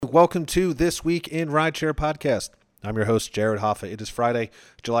welcome to This Week in Rideshare podcast. I'm your host, Jared Hoffa. It is Friday,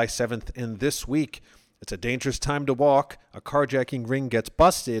 July 7th, and this week, it's a dangerous time to walk, a carjacking ring gets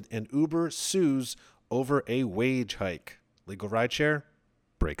busted, and Uber sues over a wage hike. Legal Rideshare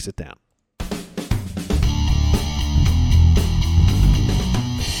breaks it down.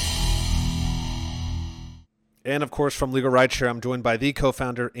 And of course, from Legal Rideshare, I'm joined by the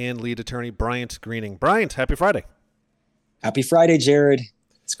co-founder and lead attorney, Bryant Greening. Bryant, happy Friday. Happy Friday, Jared.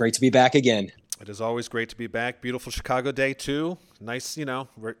 It's great to be back again. It is always great to be back. Beautiful Chicago day, too. Nice, we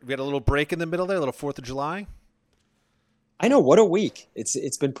had a little break in the middle there, a little 4th of July. I know, what a week.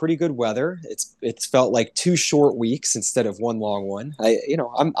 It's been pretty good weather. It's felt like 2 short weeks instead of one long one.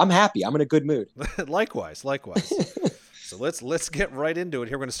 I'm happy. I'm in a good mood. Likewise. So let's get right into it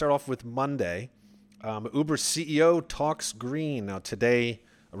here. We're going to start off with Monday. Uber CEO talks green. Now today,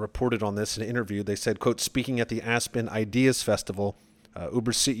 reported on this in an interview. They said, quote, speaking at the Aspen Ideas Festival,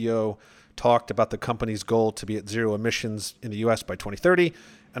 Uber CEO talked about the company's goal to be at zero emissions in the U.S. by 2030,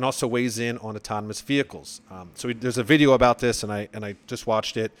 and also weighs in on autonomous vehicles. There's a video about this, and I just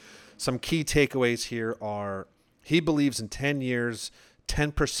watched it. Some key takeaways here are he believes in 10 years,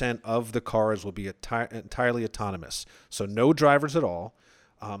 10% of the cars will be entirely autonomous, so no drivers at all.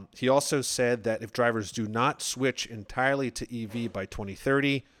 He also said that if drivers do not switch entirely to EV by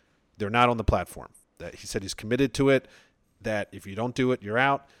 2030, they're not on the platform. That he said he's committed to it, that if you don't do it, you're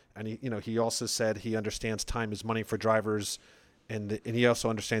out. And he also said he understands time is money for drivers, and he also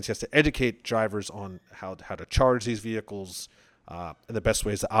understands he has to educate drivers on how to charge these vehicles and the best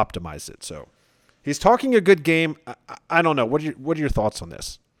ways to optimize it. So he's talking a good game. I don't know. What are your thoughts on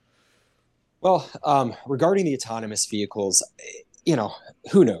this? Well, regarding the autonomous vehicles,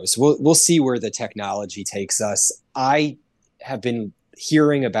 who knows? We'll see where the technology takes us. I have been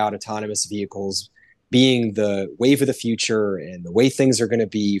hearing about autonomous vehicles being the wave of the future and the way things are going to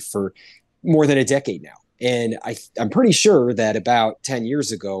be for more than a decade now. And I'm pretty sure that about 10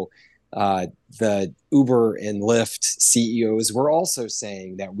 years ago, the Uber and Lyft CEOs were also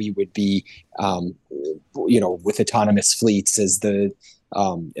saying that we would be, with autonomous fleets as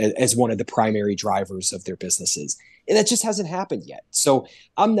one of the primary drivers of their businesses. And that just hasn't happened yet. So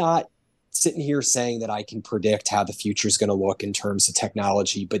I'm not sitting here saying that I can predict how the future is going to look in terms of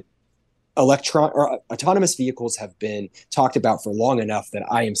technology, but autonomous vehicles have been talked about for long enough that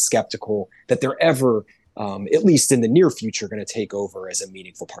I am skeptical that they're ever, at least in the near future, going to take over as a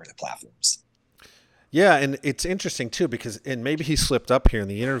meaningful part of the platforms. Yeah, and it's interesting too and maybe he slipped up here in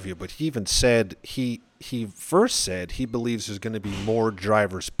the interview, but he even said he first said he believes there's going to be more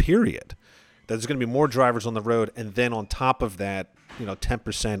drivers, period. That there's going to be more drivers on the road, and then on top of that,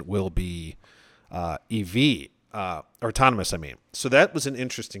 10% will be EV. Or autonomous, I mean. So that was an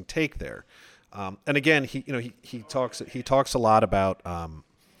interesting take there. And again, he talks a lot about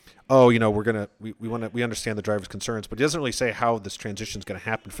we understand the driver's concerns, but he doesn't really say how this transition is going to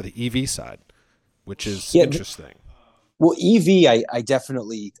happen for the EV side, which is interesting. Well, EV, I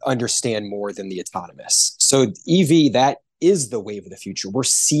definitely understand more than the autonomous. So EV, that is the wave of the future. We're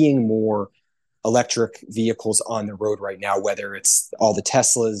seeing more electric vehicles on the road right now, whether it's all the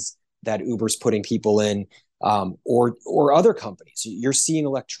Teslas that Uber's putting people in, or other companies. You're seeing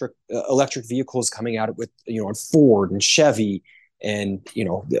electric vehicles coming out with on Ford and Chevy, and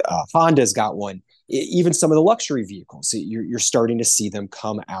Honda's got one. Even some of the luxury vehicles, you're starting to see them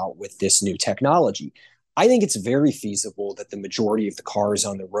come out with this new technology. I think it's very feasible that the majority of the cars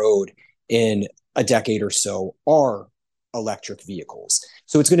on the road in a decade or so are electric vehicles.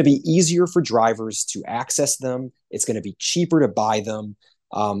 So it's going to be easier for drivers to access them. It's going to be cheaper to buy them.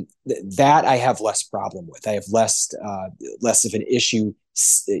 That I have less problem with. I have less of an issue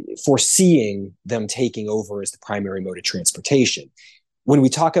foreseeing them taking over as the primary mode of transportation. When we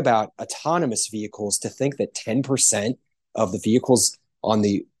talk about autonomous vehicles, to think that 10% of the vehicles on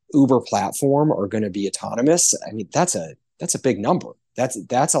the Uber platform are going to be autonomous, I mean, that's a big number.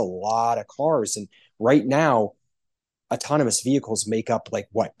 That's a lot of cars. And right now, autonomous vehicles make up like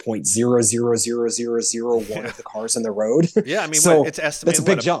what 0.00001 of the cars on the road. Yeah, I mean, so it's estimated. That's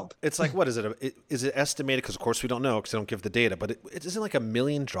a big jump. It's like, what is it? Is it estimated? Because of course we don't know because they don't give the data. But it isn't like 1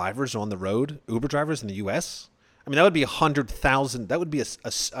 million drivers on the road, Uber drivers in the U.S. I mean, that would be 100,000. That would be a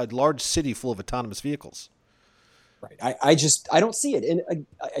large city full of autonomous vehicles. Right. I don't see it. And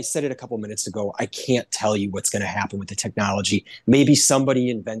I said it a couple minutes ago. I can't tell you what's going to happen with the technology. Maybe somebody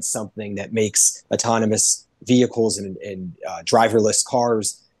invents something that makes autonomous vehicles and driverless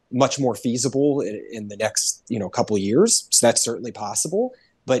cars much more feasible in the next couple of years. So that's certainly possible.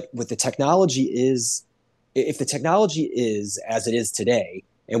 But with the technology if the technology is as it is today,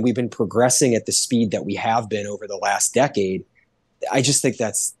 and we've been progressing at the speed that we have been over the last decade, I just think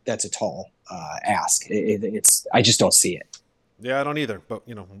that's a tall ask. It's I just don't see it. Yeah, I don't either. But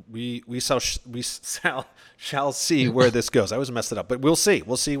we shall see where this goes. I always messed it up, but we'll see.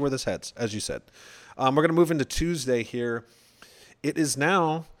 We'll see where this heads, as you said. We're going to move into Tuesday here. It is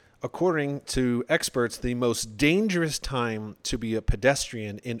now, according to experts, the most dangerous time to be a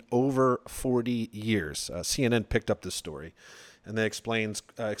pedestrian in over 40 years. CNN picked up this story. And they explain,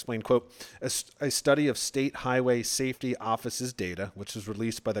 quote, a study of State Highway Safety Office's data, which was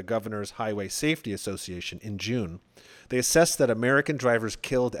released by the Governor's Highway Safety Association in June. They assessed that American drivers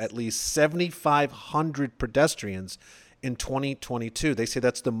killed at least 7,500 pedestrians in 2022. They say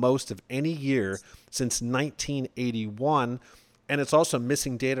that's the most of any year since 1981. And it's also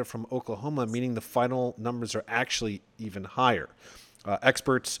missing data from Oklahoma, meaning the final numbers are actually even higher.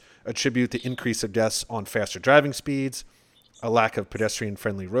 Experts attribute the increase of deaths on faster driving speeds, a lack of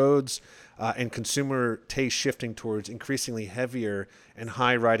pedestrian-friendly roads, and consumer taste shifting towards increasingly heavier and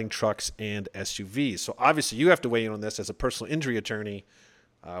high-riding trucks and SUVs. So obviously you have to weigh in on this as a personal injury attorney,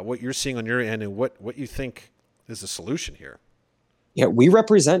 what you're seeing on your end and what you think is the solution here. Yeah, we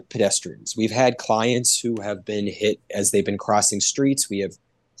represent pedestrians. We've had clients who have been hit as they've been crossing streets. We have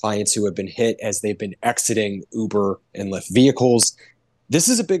clients who have been hit as they've been exiting Uber and Lyft vehicles. This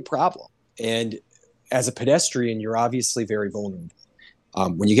is a big problem. And as a pedestrian, you're obviously very vulnerable.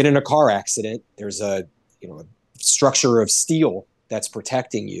 When you get in a car accident, there's a structure of steel that's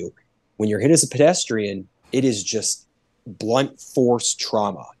protecting you. When you're hit as a pedestrian, it is just blunt force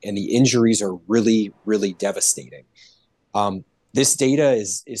trauma, and the injuries are really, really devastating. This data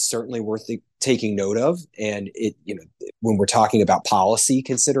is certainly worth taking note of, and when we're talking about policy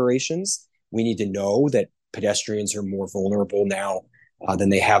considerations, we need to know that pedestrians are more vulnerable now than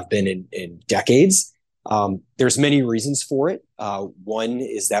they have been in decades. There's many reasons for it. One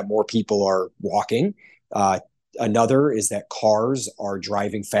is that more people are walking. Another is that cars are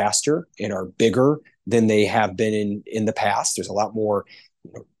driving faster and are bigger than they have been in the past. There's a lot more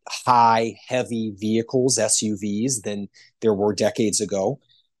high, heavy vehicles, SUVs, than there were decades ago.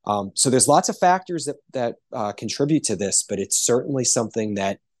 So there's lots of factors that contribute to this, but it's certainly something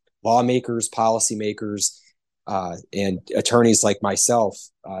that lawmakers, policymakers, and attorneys like myself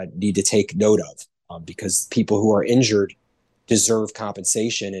need to take note of, because people who are injured deserve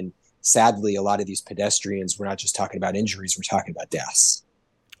compensation. And sadly, a lot of these pedestrians, we're not just talking about injuries, we're talking about deaths.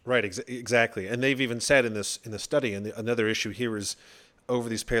 Right, exactly. And they've even said in the study, and another issue here is over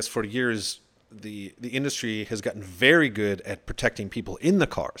these past 40 years, the industry has gotten very good at protecting people in the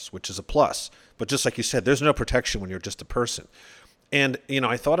cars, which is a plus. But just like you said, there's no protection when you're just a person. And,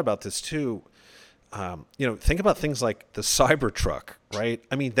 I thought about this too. Think about things like the Cybertruck, right?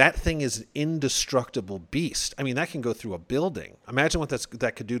 I mean, that thing is an indestructible beast. I mean, that can go through a building. Imagine what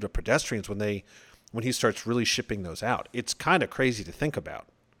that could do to pedestrians when he starts really shipping those out. It's kind of crazy to think about.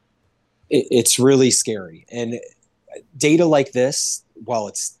 It's really scary. And data like this, while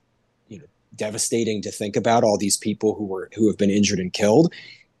it's devastating to think about all these people who have been injured and killed,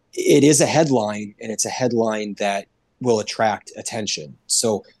 it is a headline, and it's a headline that will attract attention.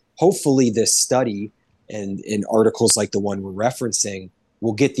 So hopefully this study and in articles like the one we're referencing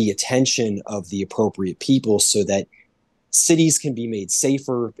will get the attention of the appropriate people so that cities can be made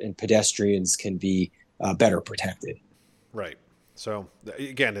safer and pedestrians can be better protected. Right. So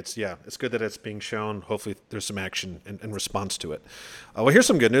again, it's good that it's being shown. Hopefully there's some action in response to it. Well, here's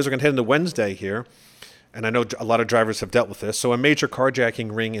some good news. We're going to head into Wednesday here. And I know a lot of drivers have dealt with this. So a major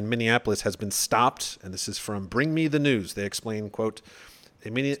carjacking ring in Minneapolis has been stopped. And this is from Bring Me the News. They explain, quote, a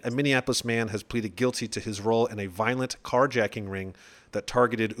Minneapolis man has pleaded guilty to his role in a violent carjacking ring that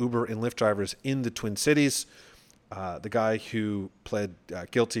targeted Uber and Lyft drivers in the Twin Cities. The guy who pled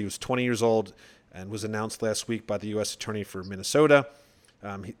guilty was 20 years old and was announced last week by the U.S. Attorney for Minnesota.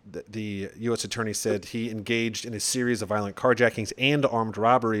 The U.S. Attorney said he engaged in a series of violent carjackings and armed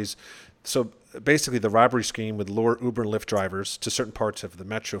robberies. So basically the robbery scheme would lure Uber and Lyft drivers to certain parts of the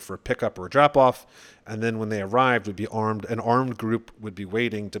metro for a pickup or a drop-off. And then when they arrived, would be armed. An armed group would be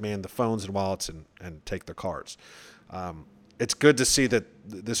waiting, demand the phones and wallets, and take the cars. It's good to see that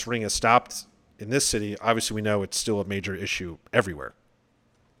this ring has stopped in this city. Obviously, we know it's still a major issue everywhere.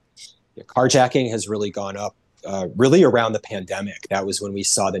 Yeah, carjacking has really gone up really around the pandemic. That was when we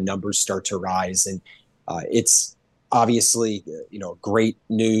saw the numbers start to rise. And it's obviously, great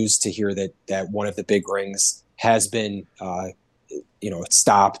news to hear that one of the big rings has been,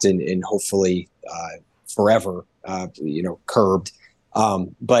 stopped and hopefully forever, curbed.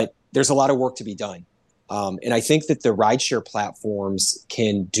 But there's a lot of work to be done. And I think that the rideshare platforms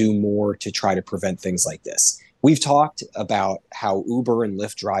can do more to try to prevent things like this. We've talked about how Uber and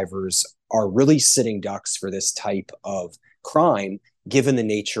Lyft drivers are really sitting ducks for this type of crime given the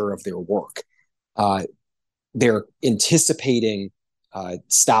nature of their work. They're anticipating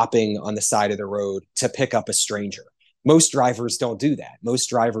stopping on the side of the road to pick up a stranger. Most drivers don't do that. Most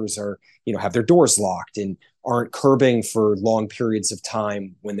drivers are, have their doors locked and aren't curbing for long periods of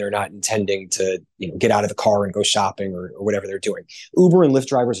time when they're not intending to, get out of the car and go shopping or whatever they're doing. Uber and Lyft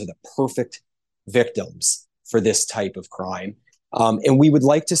drivers are the perfect victims for this type of crime. And we would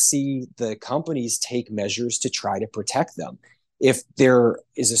like to see the companies take measures to try to protect them. If there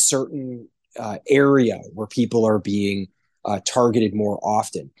is a certain area where people are being targeted more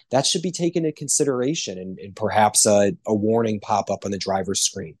often, that should be taken into consideration and perhaps a warning pop up on the driver's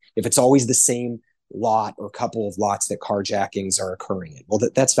screen. If it's always the same lot or couple of lots that carjackings are occurring in, well,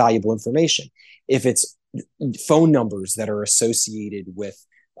 that's valuable information. If it's phone numbers that are associated with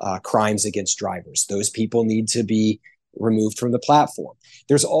crimes against drivers, those people need to be removed from the platform.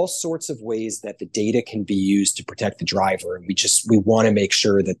 There's all sorts of ways that the data can be used to protect the driver. And we want to make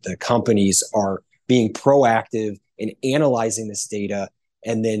sure that the companies are being proactive in analyzing this data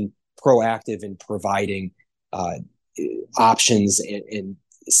and then proactive in providing options and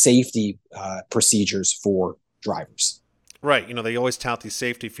safety procedures for drivers. Right. They always tout these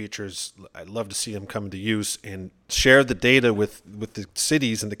safety features. I'd love to see them come into use and share the data with the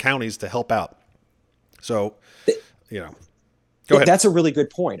cities and the counties to help out. So, go ahead. That's a really good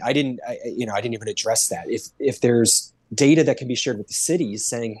point. I didn't even address that. If there's data that can be shared with the cities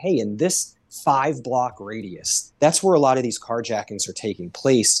saying, hey, in this 5-block radius, that's where a lot of these carjackings are taking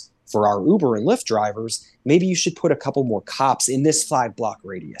place for our Uber and Lyft drivers, maybe you should put a couple more cops in this 5-block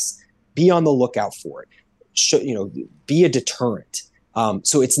radius. Be on the lookout for it. Be a deterrent.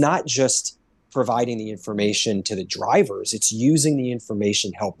 So it's not just providing the information to the drivers, it's using the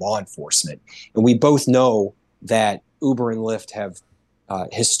information to help law enforcement. And we both know that Uber and Lyft have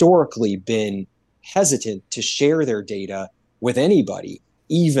historically been hesitant to share their data with anybody,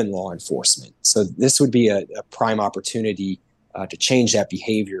 even law enforcement. So this would be a prime opportunity to change that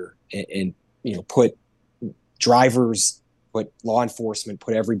behavior and put drivers, put law enforcement,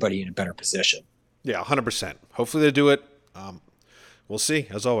 put everybody in a better position. Yeah, 100%. Hopefully they do it. We'll see.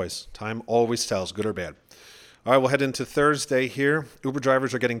 As always, time always tells, good or bad. All right, we'll head into Thursday here. Uber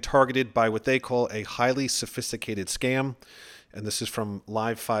drivers are getting targeted by what they call a highly sophisticated scam. And this is from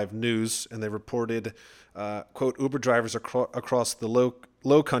Live 5 News. And they reported, quote, Uber drivers across the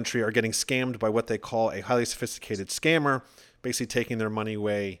low country are getting scammed by what they call a highly sophisticated scammer, basically taking their money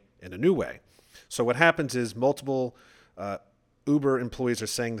away in a new way. So what happens is multiple Uber employees are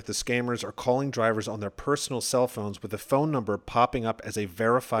saying that the scammers are calling drivers on their personal cell phones with a phone number popping up as a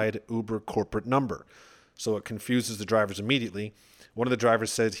verified Uber corporate number. So it confuses the drivers immediately. One of the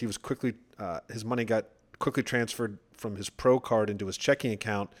drivers said he was his money got quickly transferred from his Pro card into his checking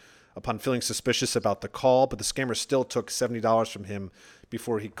account upon feeling suspicious about the call, but the scammer still took $70 from him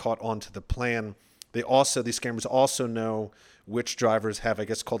before he caught on to the plan. These scammers also know which drivers have, I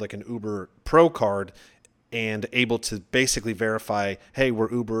guess, called like an Uber Pro card and able to basically verify, hey, we're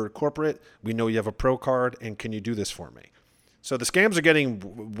Uber corporate, we know you have a Pro card, and can you do this for me? So the scams are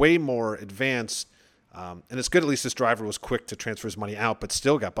getting way more advanced. And it's good at least this driver was quick to transfer his money out, but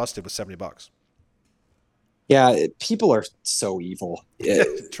still got busted with $70. Yeah, people are so evil.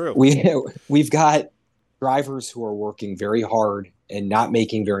 True. We've got drivers who are working very hard and not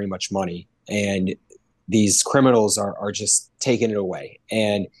making very much money, and these criminals are just taking it away.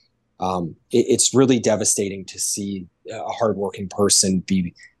 And it's really devastating to see a hardworking person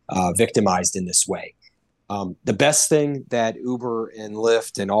be victimized in this way. The best thing that Uber and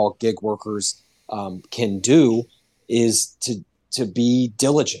Lyft and all gig workers can do is to be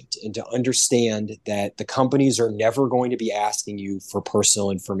diligent and to understand that the companies are never going to be asking you for personal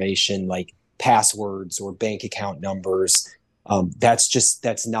information like passwords or bank account numbers.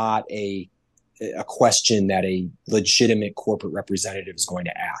 That's not a question that a legitimate corporate representative is going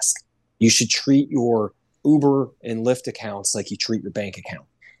to ask. You should treat your Uber and Lyft accounts like you treat your bank account.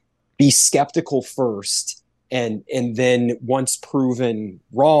 Be skeptical first, and then once proven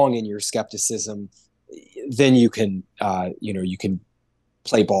wrong in your skepticism, then you can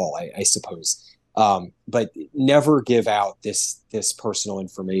play ball, I suppose. But never give out this personal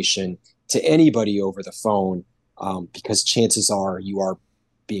information to anybody over the phone, because chances are you are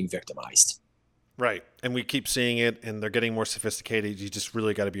being victimized. Right. And we keep seeing it, and they're getting more sophisticated. You just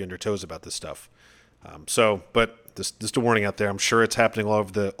really got to be on your toes about this stuff. But just a warning out there. I'm sure it's happening all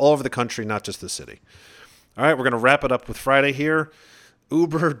over the country, not just the city. All right, we're going to wrap it up with Friday here.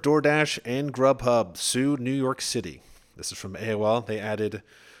 Uber, DoorDash, and Grubhub sue New York City. This is from AOL. They added,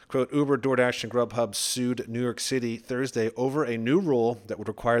 Quote, Uber, DoorDash, and Grubhub sued New York City Thursday over a new rule that would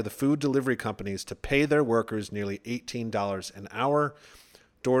require the food delivery companies to pay their workers nearly $18 an hour.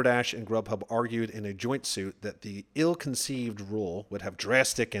 DoorDash and Grubhub argued in a joint suit that the ill-conceived rule would have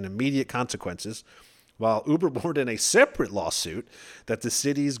drastic and immediate consequences, while Uber warned in a separate lawsuit that the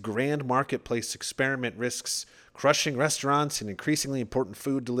city's grand marketplace experiment risks crushing restaurants and increasingly important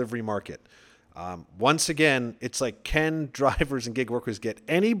food delivery market. Once again, it's like, can drivers and gig workers get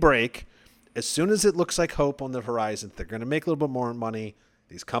any break? As soon as it looks like hope on the horizon, they're going to make a little bit more money,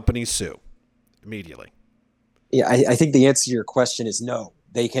 these companies sue immediately. Yeah, I think the answer to your question is no.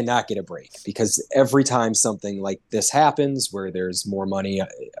 They cannot get a break, because every time something like this happens where there's more money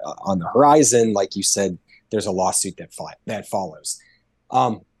on the horizon, like you said, there's a lawsuit that follows.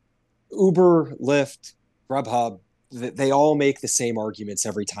 Uber, Lyft, Grubhub, they all make the same arguments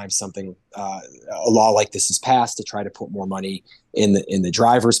every time something a law like this is passed, to try to put more money in the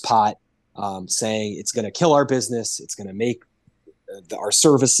driver's pot, saying it's going to kill our business, it's going to make our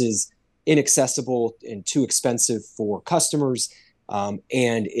services inaccessible and too expensive for customers. And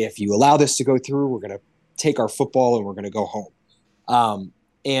if you allow this to go through, we're going to take our football and we're going to go home.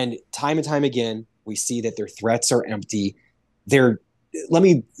 And time again, we see that their threats are empty. Let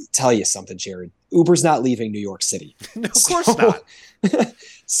me tell you something, Jared. Uber's not leaving New York City. No, of course not.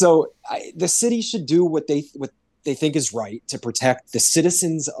 So the city should do what they think is right to protect the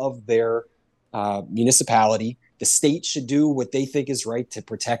citizens of their municipality. The state should do what they think is right to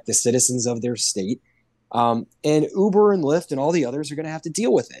protect the citizens of their state. And Uber and Lyft and all the others are going to have to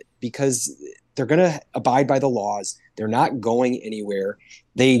deal with it, because they're going to abide by the laws. They're not going anywhere.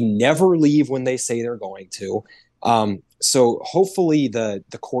 They never leave when they say they're going to. So hopefully the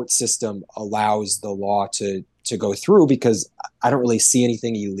court system allows the law to go through, because I don't really see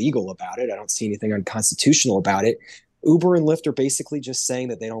anything illegal about it. I don't see anything unconstitutional about it. Uber and Lyft are basically just saying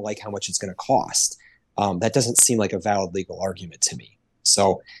that they don't like how much it's going to cost. That doesn't seem like a valid legal argument to me.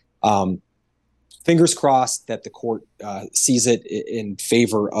 So fingers crossed that the court sees it in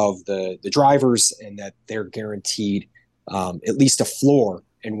favor of the drivers, and that they're guaranteed at least a floor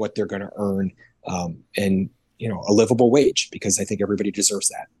in what they're going to earn, and a livable wage, because I think everybody deserves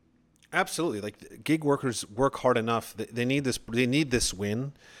that. Absolutely. Like, gig workers work hard enough. They need this. They need this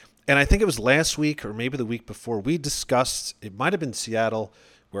win. And I think it was last week or maybe the week before, we discussed, it might have been Seattle,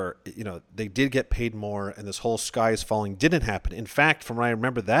 where they did get paid more, and this whole sky is falling didn't happen. In fact, from what I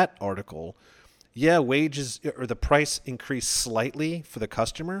remember that article, yeah, wages or the price increased slightly for the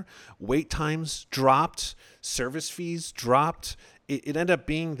customer. Wait times dropped, service fees dropped. It ended up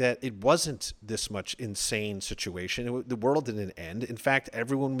being that it wasn't this much insane situation. The world didn't end. In fact,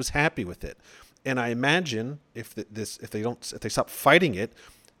 everyone was happy with it. And I imagine if they stop fighting it,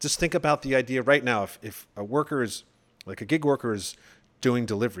 just think about the idea right now. If a worker is, like a gig worker is doing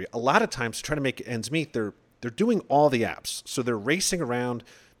delivery, a lot of times to try to make ends meet, they're doing all the apps. So they're racing around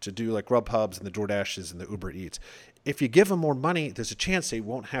to do like Grubhubs and the DoorDashes and the Uber Eats. If you give them more money, there's a chance they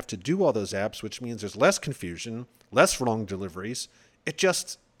won't have to do all those apps, which means there's less confusion, less wrong deliveries. It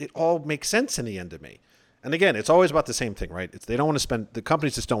all makes sense in the end to me. And again, it's always about the same thing, right? They don't want to spend, the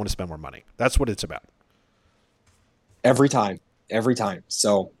companies just don't want to spend more money. That's what it's about. Every time.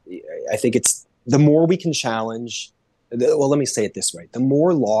 So I think it's the more we can challenge, well, let me say it this way. The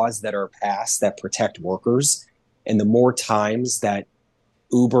more laws that are passed that protect workers, and the more times that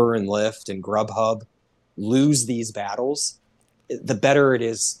Uber and Lyft and Grubhub lose these battles, the better it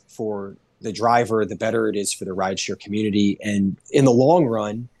is for the driver, the better it is for the rideshare community. And in the long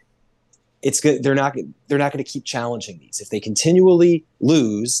run, it's good. They're not going to keep challenging these. If they continually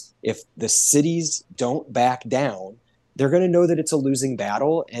lose, if the cities don't back down, they're going to know that it's a losing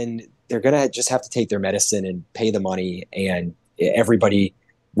battle, and they're going to just have to take their medicine and pay the money, and everybody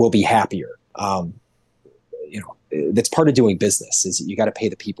will be happier. That's part of doing business, is you got to pay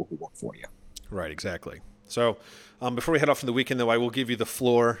the people who work for you. Right, exactly. So before we head off for the weekend, though, I will give you the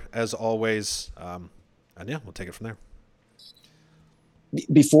floor as always. And yeah, we'll take it from there.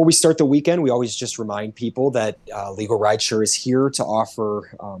 Before we start the weekend, we always just remind people that Legal Rideshare is here to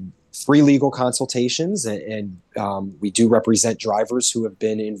offer free legal consultations, and we do represent drivers who have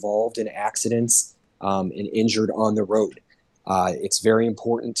been involved in accidents and injured on the road. It's very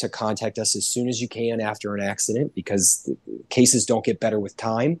important to contact us as soon as you can after an accident, because cases don't get better with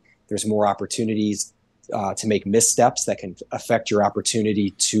time. There's more opportunities to make missteps that can affect your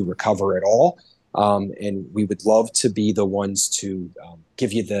opportunity to recover at all. And we would love to be the ones to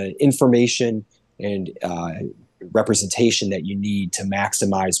give you the information and representation that you need to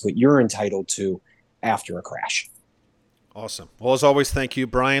maximize what you're entitled to after a crash. Awesome. Well, as always, thank you,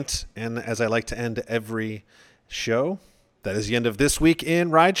 Bryant. And as I like to end every show, That is the end of This Week in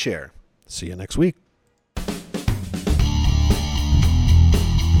Rideshare. See you next week.